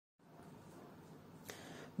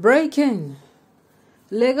Breaking.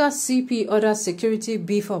 Lagos CP orders security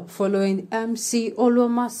beef up following MC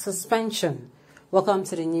Oluomo'S suspension. Welcome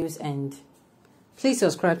to the news end. Please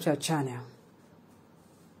subscribe to our channel.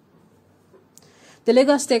 The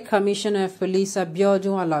Lagos State Commissioner of Police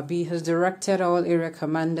Abiodun Alabi has directed all area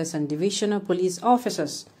commanders and divisional police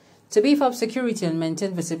officers to beef up security and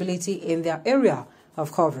maintain visibility in their area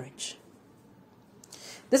of coverage.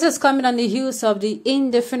 This is coming on the heels of the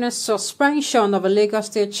indefinite suspension of a Lagos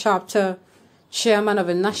State chapter chairman of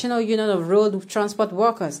the National Union of Road Transport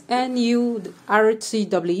Workers, NURTW,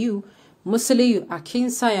 Musiliu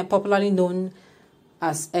Akinsanya, popularly known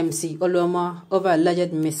as MC Oluomo, over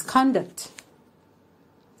alleged misconduct,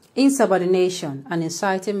 insubordination, and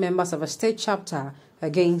inciting members of a state chapter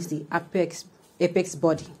against the apex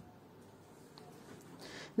body.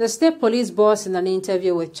 The state police boss, in an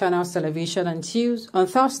interview with Channels Television on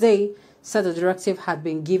Thursday, said the directive had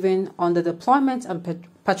been given on the deployment and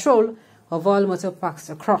patrol of all motor parks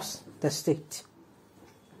across the state.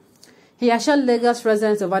 He assured Lagos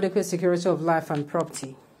residents of adequate security of life and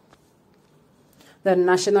property. The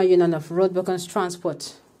National Union of Road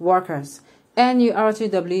Transport Workers,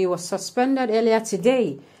 NURTW, was suspended earlier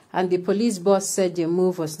today, and the police boss said the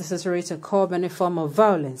move was necessary to curb any form of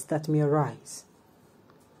violence that may arise.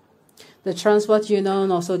 The Transport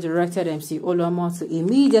Union also directed MC Oluomo to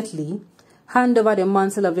immediately hand over the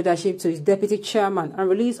mantle of leadership to his deputy chairman and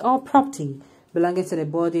release all property belonging to the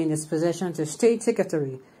body in its possession to State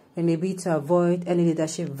Secretary in a bid to avoid any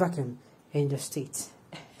leadership vacuum in the state.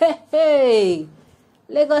 Hey!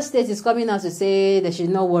 Lagos State is coming out to say they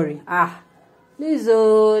should not worry. Please,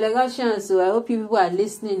 Lagosians, I hope you people are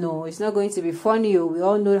listening. It's not going to be funny. We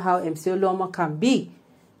all know how MC Oluomo can be.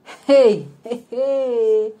 Hey!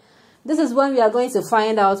 This is when we are going to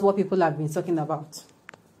find out what people have been talking about.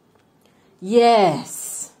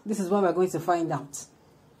 Yes, this is when we're going to find out.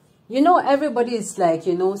 Everybody is like,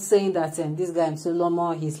 saying that this guy, MC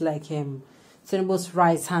Oluomo, he's like Tinubu's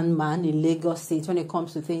right-hand man in Lagos State when it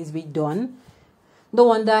comes to things being done. No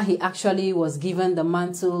wonder he actually was given the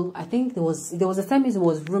mantle. I think there was a time it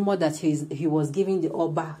was rumored that he was giving the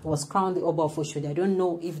Oba, was crowned the Oba of Oshodi. I don't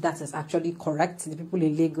know if that is actually correct. The people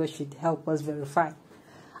in Lagos should help us verify.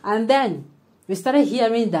 And then we started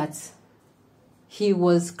hearing that he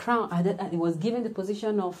was crowned, he was given the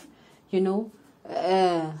position of,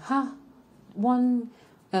 one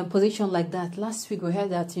position like that. Last week we heard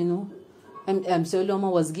that,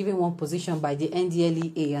 Oluomo was given one position by the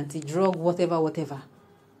NDLEA, anti-drug, whatever.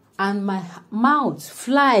 And my mouth,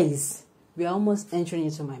 flies were almost entering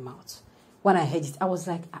into my mouth. When I heard it, I was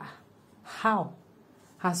like, how?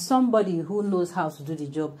 Has somebody who knows how to do the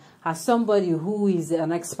job, has somebody who is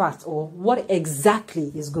an expert, or what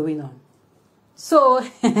exactly is going on? So,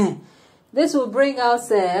 this will bring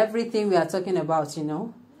out everything we are talking about,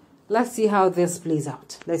 Let's see how this plays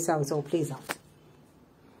out. Let's see how it all plays out.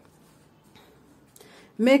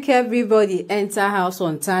 Make everybody enter house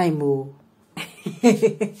on time,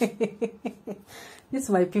 This is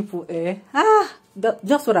my people,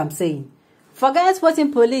 just what I'm saying. Forget what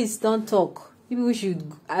in police don't talk. People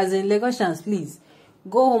should, as in Lagosians, please,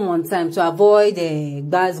 go home on time to avoid the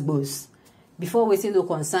gbas. Before waiting to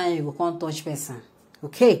concern you, can't touch person.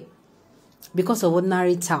 Okay? Because of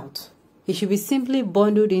ordinary tout. He should be simply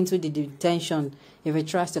bundled into the detention if he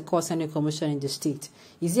tries to cause any commotion in the state.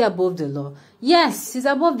 Is he above the law? Yes, he's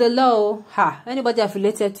above the law. Anybody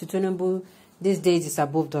affiliated to Tinubu these days is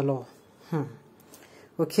above the law.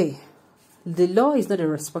 Okay. The law is not a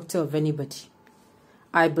respecter of anybody.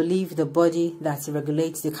 I believe the body that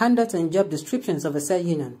regulates the conduct and job descriptions of a said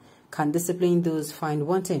union can discipline those found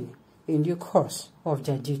wanting in due course of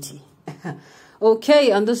their duty.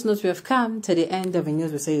 Okay, on this note, we have come to the end of the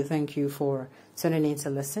news. We say thank you for tuning in to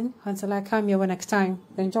listen. Until I come here next time,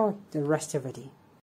 enjoy the rest of the day.